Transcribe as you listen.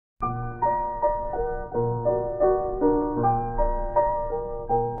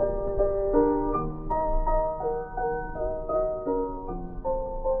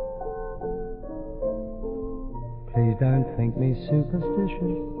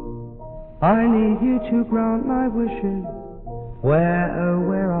I need you to grant my wishes. Where, oh,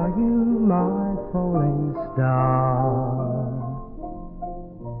 where are you, my falling star?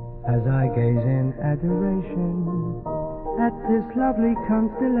 As I gaze in adoration at this lovely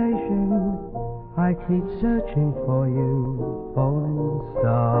constellation, I keep searching for you, falling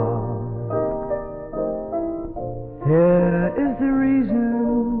star. Here is the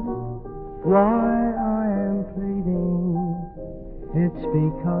reason why I am pleading. It's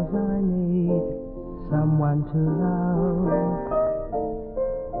because I need someone to love.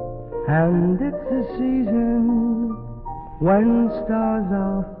 And it's the season when stars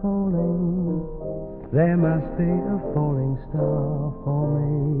are falling. There must be a falling star for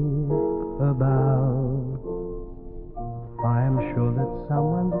me above. I am sure that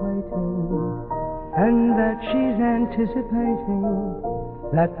someone's waiting, and that she's anticipating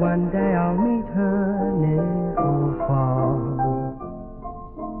that one day I'll meet her near or far.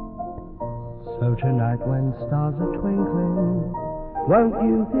 So tonight when stars are twinkling, won't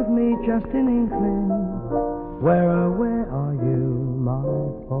you give me just an inkling? Where, oh, where are you, my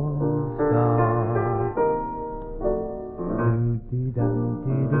falling star?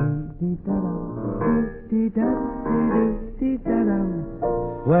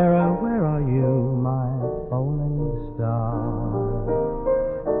 Where, oh, where are you, my falling star?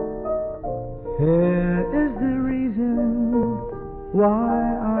 Here is the reason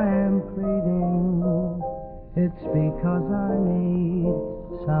why I am pleading. It's because I need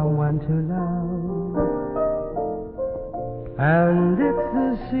someone to love. And it's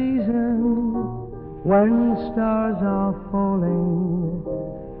the season when stars are falling.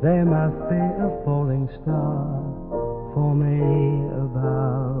 There must be a falling star for me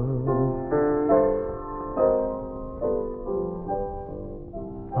above.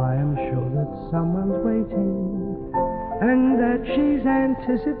 I am sure that someone's waiting, and that she's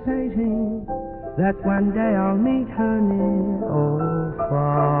anticipating that one day I'll meet her near or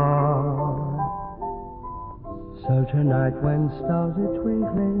far. So tonight when stars are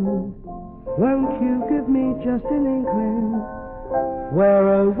twinkling, won't you give me just an inkling? Where,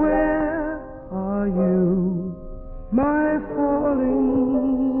 oh, where